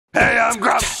I'm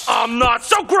Grumps. I'm not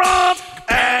so Grump.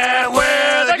 And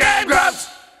we're the Game Grumps.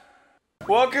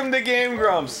 Welcome to Game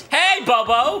Grumps. Hey,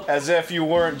 Bobo. As if you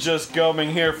weren't just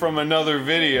gumming here from another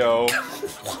video.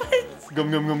 What? Gum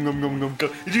gum gum gum gum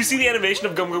gum. Did you see the animation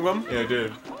of Gum Gum Gum? Yeah, I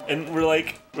did. And we're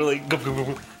like Gum Gum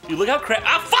Gum. You look how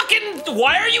fucking,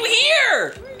 why are you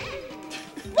here?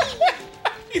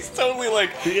 He's totally like,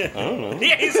 Yeah. I don't know.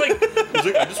 Yeah, he's like,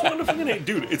 I just wanted to fucking,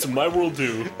 dude, it's my world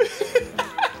too.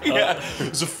 Yeah,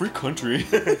 it's a free country.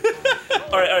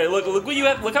 All right, look what you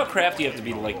have, look how crafty you have to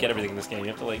be to like get everything in this game. You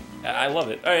have to like, I love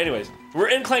it. All right, anyways, we're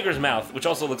in Clanker's mouth, which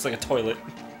also looks like a toilet.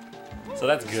 So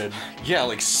that's good. Yeah,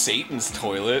 like Satan's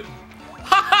toilet.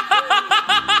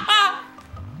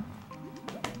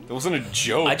 That wasn't a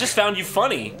joke. I just found you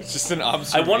funny. It's just an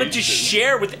observation. I wanted to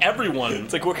share with everyone.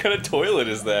 It's like, what kind of toilet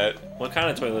is that? What kind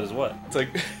of toilet is what? It's like,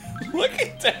 look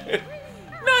at that.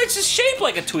 No, it's just shaped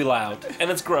like a Tweelout,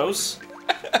 and it's gross.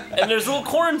 And there's little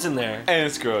corns in there. And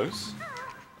it's gross.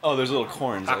 Oh, there's little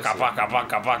corns. I see.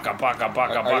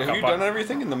 Have you done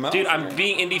everything in the mouth? Dude, I'm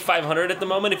being Indy 500 at the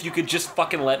moment. If you could just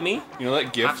fucking let me. You know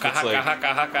that gif that's like,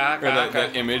 or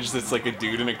that image that's like a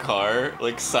dude in a car,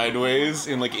 like sideways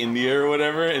in like India or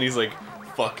whatever, and he's like,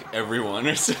 fuck everyone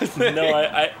or something. No,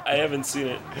 I haven't seen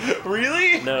it.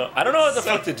 Really? No, I don't know what the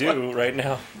fuck to do right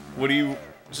now. What do you,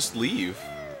 just leave?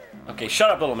 Okay, shut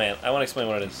up, little man. I want to explain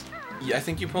what it is. Yeah, I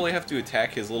think you probably have to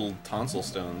attack his little tonsil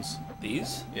stones.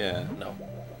 These? Yeah. No.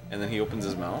 And then he opens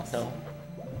his mouth? No.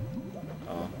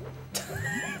 Oh.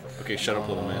 Okay, shut up,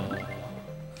 little man.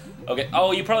 Okay,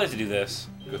 oh, you probably have to do this.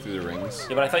 Go through the rings.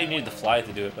 Yeah, but I thought you needed the fly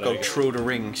to do it. But Go through the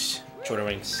rings. Shorter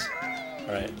rings.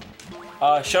 Alright.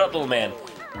 Shut up, little man.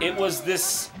 It was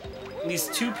these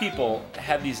two people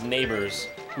had these neighbors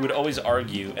who would always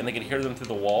argue, and they could hear them through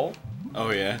the wall.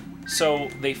 Oh, yeah? So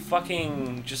they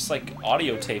fucking just like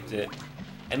audio taped it.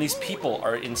 And these people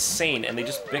are insane, and they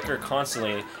just bicker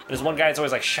constantly. And there's one guy that's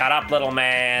always like, shut up, little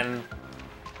man.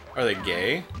 Are they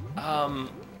gay? I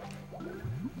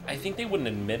think they wouldn't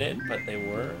admit it, but they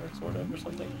were, sort of, or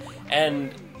something.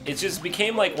 And it just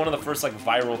became like one of the first like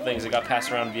viral things that got passed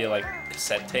around via like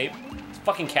cassette tape. It's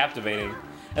fucking captivating.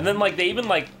 And then like they even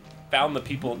like found the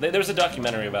people. There was a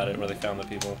documentary about it where they found the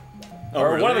people. Oh,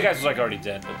 or really? one of the guys was like already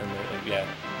dead, but then like, yeah.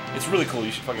 It's really cool,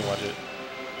 you should fucking watch it.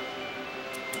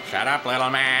 Shut up, little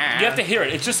man. You have to hear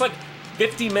it. It's just like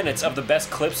 50 minutes of the best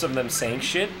clips of them saying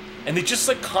shit, and they just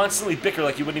like constantly bicker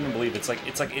like you wouldn't even believe. It's like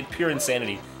pure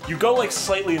insanity. You go like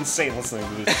slightly insane listening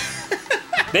to this.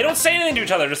 They don't say anything to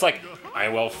each other. Just like, I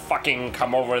will fucking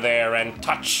come over there and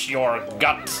touch your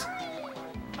gut.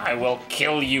 I will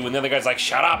kill you. And the other guy's like,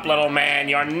 shut up, little man.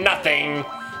 You're nothing.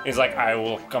 He's like, I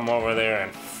will come over there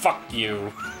and fuck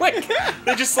you. Like,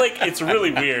 they're just like, it's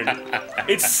really weird.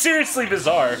 It's seriously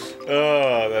bizarre.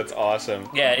 Oh, that's awesome.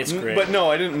 Yeah, it's great. But no,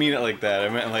 I didn't mean it like that. I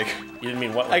meant like... You didn't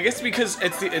mean what? I guess because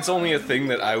it's only a thing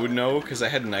that I would know because I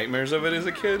had nightmares of it as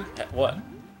a kid. What?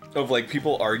 Of like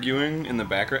people arguing in the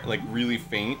background, like really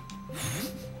faint.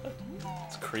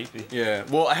 It's creepy. Yeah.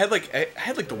 Well, I had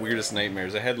like the weirdest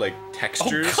nightmares. I had like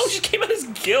textures. Oh, God, you came out his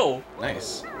gill.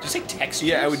 Nice. Did you say textures?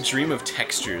 Yeah, I would dream of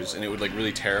textures, and it would like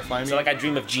really terrify me. So like I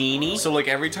dream of Genie? So like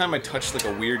every time I touched like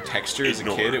a weird texture as a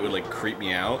kid, it would like creep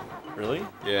me out. Really?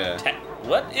 Yeah.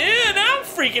 What? Ew, now I'm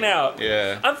freaking out.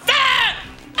 Yeah. I'm fat!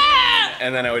 Ah!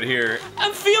 And then I would hear.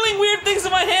 I'm feeling weird things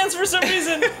in my hands for some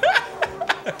reason.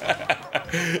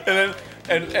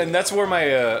 and that's where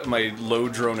my my low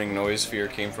droning noise fear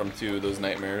came from too. Those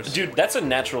nightmares. Dude, that's a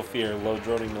natural fear, low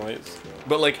droning noise.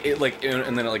 But like it like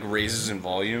and then it like raises in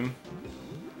volume.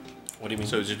 What do you mean?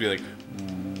 So it'd just be like.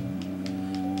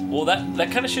 Well,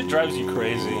 that kind of shit drives you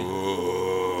crazy.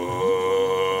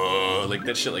 Like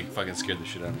that shit like fucking scared the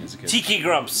shit out of me as a kid. Tiki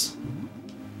Grumps.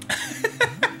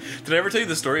 Did I ever tell you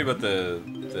the story about the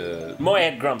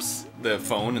Moed Grumps. the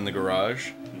phone in the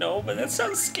garage? No, but that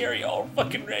sounds scary all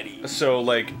fucking ready. So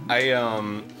like I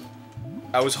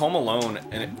was home alone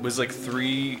and it was like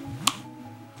 3.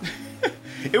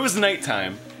 It was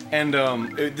nighttime and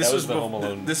this was the Home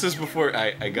Alone. This was before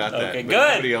I got that. Okay, but good.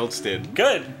 Nobody else did.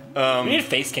 Good. We need a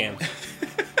face cam.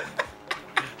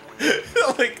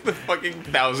 Like the fucking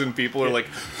 1,000 people are like,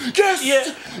 yes,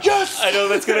 Yeah. yes. I know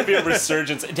that's gonna be a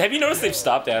resurgence. Have you noticed they've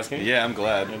stopped asking? Yeah, I'm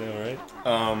glad. I know,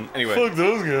 right? Anyway. Fuck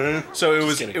those guys. So it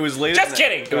was kidding. it was late. Just at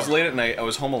kidding. It was late at night. I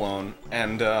was home alone,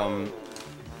 and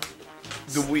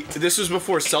this was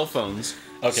before cell phones.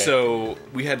 Okay. So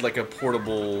we had like a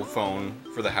portable phone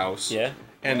for the house. Yeah.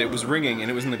 And it was ringing, and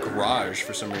it was in the garage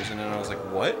for some reason, and I was like,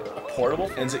 "What?" A portable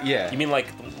phone? And so, yeah. You mean like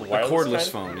a wireless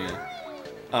cordless kind? phone?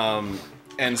 Yeah.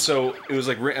 And so it was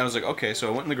like I was like, okay. So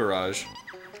I went in the garage,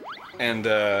 and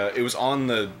it was on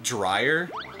the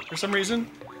dryer for some reason.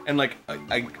 and like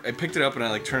I picked it up and I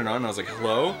like turned it on and I was like,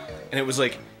 hello? And it was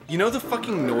like, you know the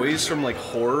fucking noise from like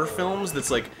horror films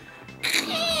that's like,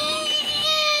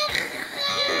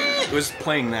 it was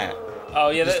playing that. Oh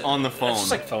yeah, just on the phone. It's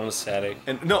just like phone static.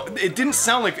 And no, it didn't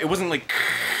sound like, it wasn't like,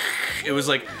 it was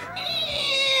like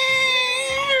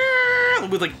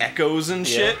with like echoes and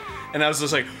shit. And I was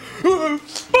just like, oh,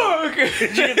 fuck!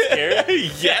 Did you get scared?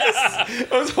 Yes!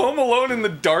 I was home alone in the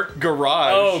dark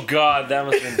garage. Oh god, that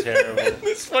must have been terrible.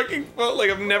 This fucking felt like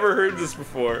I've never heard this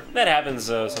before. That happens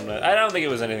sometimes. I don't think it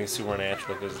was anything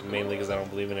supernatural, mainly because I don't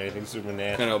believe in anything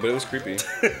supernatural. I know, but it was creepy.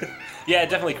 Yeah,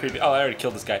 definitely creepy. Oh, I already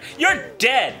killed this guy. You're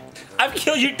dead! I've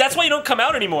killed you. That's why you don't come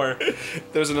out anymore.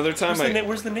 There was another time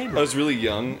where's the neighbor? I was really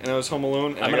young and I was home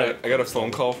alone and I got a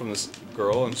phone call from this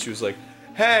girl and she was like,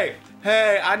 hey,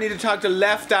 I need to talk to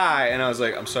Left Eye. And I was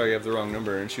like, I'm sorry, you have the wrong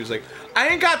number. And she was like, I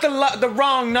ain't got the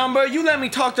wrong number. You let me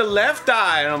talk to Left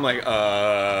Eye. And I'm like,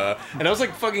 And I was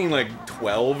like fucking like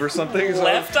 12 or something. So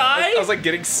Left Eye? I was like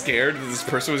getting scared that this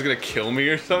person was gonna kill me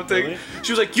or something. Really?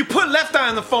 She was like, you put Left Eye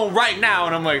on the phone right now.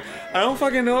 And I'm like, I don't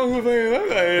fucking know who fucking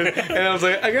Left Eye is. And I was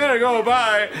like, I gotta go,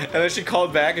 bye. And then she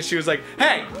called back and she was like,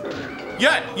 hey,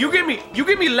 yeah, you give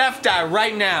me Left Eye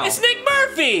right now. It's Nick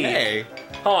Murphy! Hey.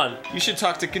 Hold on. You should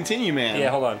talk to Continue Man.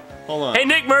 Yeah, hold on. Hold on. Hey,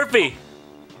 Nick Murphy!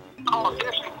 Oh,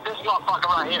 this motherfucker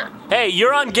right here. Hey,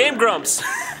 you're on Game Grumps.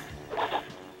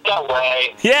 No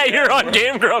way. Yeah, you're on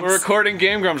Game Grumps. We're recording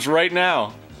Game Grumps right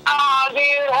now. Oh, dude.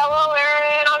 Hello,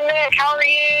 Aaron. I'm Nick. How are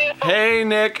you? Hey,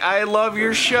 Nick. I love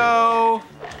your show.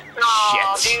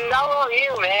 Oh, Shit. dude. I love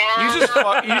you, man.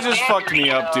 You just fucked me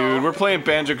up, dude. We're playing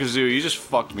Banjo Kazooie. You just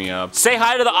fucked me up. Say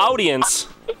hi to the audience.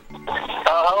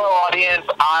 Hello, audience.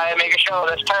 I make a show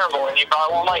that's terrible, and you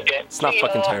probably won't like it. It's not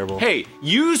fucking terrible. Hey,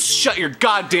 you shut your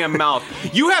goddamn mouth.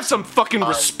 You have some fucking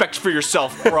respect for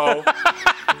yourself, bro.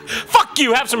 Fuck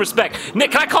you, have some respect.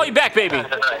 Nick, can I call you back, baby? Fine.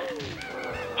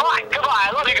 Goodbye.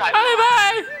 I love you guys.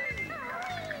 Bye-bye.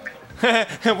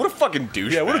 What a fucking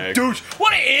douche. Yeah, what a douche.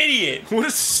 What an idiot. What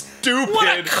a stupid.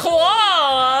 What a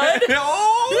clod.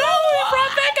 Oh, he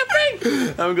brought back a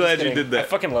thing. I'm glad you did I that.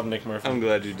 fucking love Nick Murphy. I'm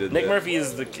glad you did Nick that. Murphy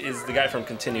is the guy from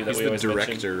Continue that He's we the always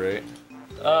director, mention. right?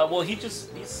 Well, I guess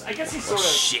he's sort of...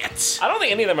 Shit. I don't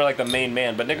think any of them are like the main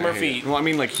man, but Nick Murphy... Well, I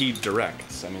mean, like, he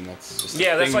directs. I mean, that's just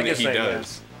Yeah, that's thing like that his he thing,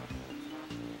 does. yeah.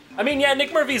 I mean, yeah,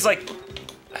 Nick Murphy's like...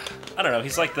 I don't know,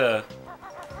 he's like the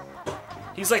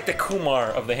Kumar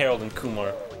of the Harold and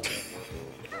Kumar.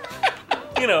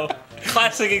 You know,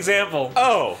 classic example.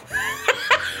 Oh!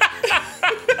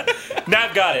 Now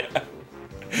I've got it.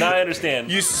 Now I understand.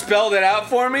 You spelled it out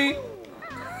for me?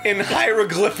 In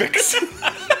hieroglyphics.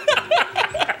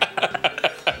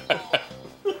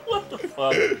 What the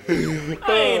fuck?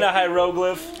 I ain't a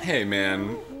hieroglyph. Hey, man.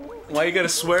 Why you gotta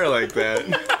swear like that?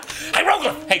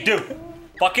 Hieroglyph! Hey, dude.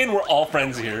 Fucking, we're all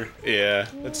friends here. Yeah,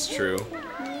 that's true.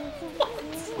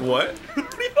 What?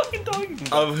 What are you fucking talking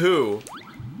about? Of who?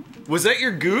 Was that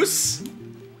your goose?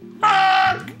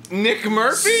 Nick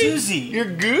Murphy? Susie. Your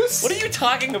goose? What are you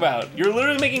talking about? You're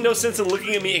literally making no sense and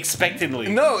looking at me expectantly.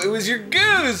 No, it was your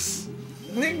goose!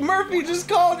 Nick Murphy just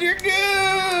called your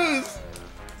goose!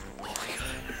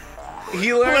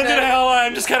 He learned how,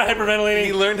 I'm just kind of hyperventilating.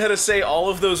 he learned how to say all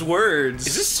of those words.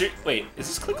 Is this wait, is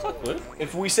this Click Clock Wood?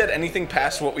 If we said anything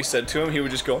past what we said to him, he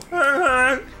would just go,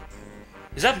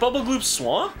 Is that Bubble Gloop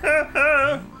Swamp?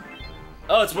 Oh,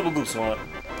 it's Bubble Gloop Swamp.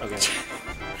 Okay.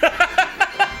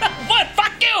 What?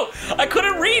 Fuck you! I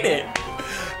couldn't read it!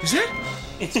 Is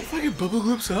it fucking Bubble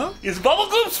Gloop Swamp? It's Bubble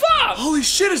Gloop Swamp! Holy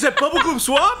shit, is that Bubble Gloop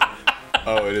Swamp?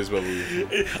 Oh, it is Bubble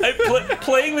Gloop.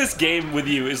 Playing this game with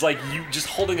you is like you just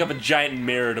holding up a giant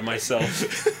mirror to myself.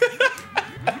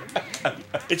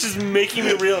 It's just making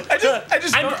me real.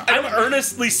 I'm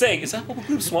earnestly saying, is that Bubble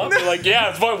Gloop Swamp? You're like,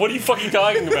 yeah, it's fine. What are you fucking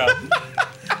talking about?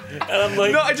 And I'm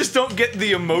like, No, I just don't get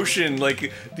the emotion,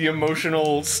 like, the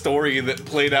emotional story that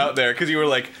played out there, because you were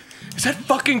like, is that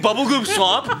fucking Bubble Gloop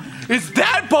Swamp? Is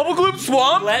that Bubble Gloop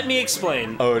Swamp? let me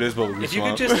explain. Oh, it is Bubble Gloop If you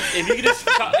Swamp. could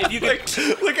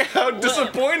just, Like how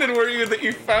disappointed were you that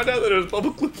you found out that it was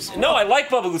Bubble Gloop Swamp? no, I like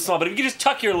Bubble Gloop Swamp, but if you could just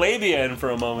tuck your labia in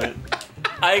for a moment,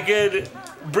 I could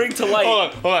bring to light.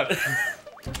 Hold on.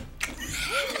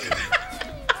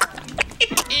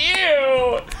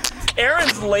 Ew!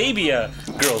 Aaron's labia.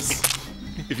 Girls,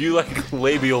 if you like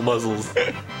labial muzzles,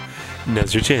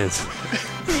 now's your chance.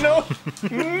 No.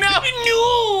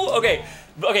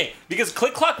 Okay, because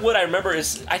Click Clock Wood, I remember,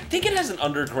 I think it has an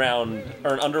underground,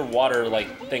 or an underwater,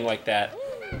 like, thing like that.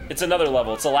 It's another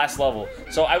level, it's the last level.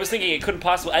 So I was thinking it couldn't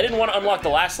possibly, I didn't want to unlock the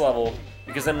last level,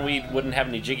 because then we wouldn't have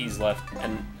any jiggies left,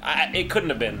 and it couldn't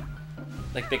have been.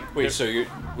 Like they Wait, so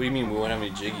what do you mean we won't have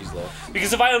any jiggies left?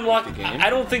 because if I unlock The game? I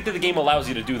don't think that the game allows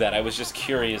you to do that. I was just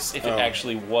curious if it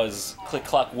actually was Click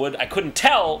Clock Wood. I couldn't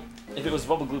tell if it was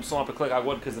Bubble Gloop Swamp or Click Clock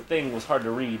Wood because the thing was hard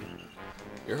to read.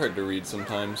 You're hard to read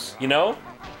sometimes. You know?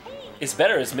 It's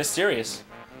better, it's mysterious.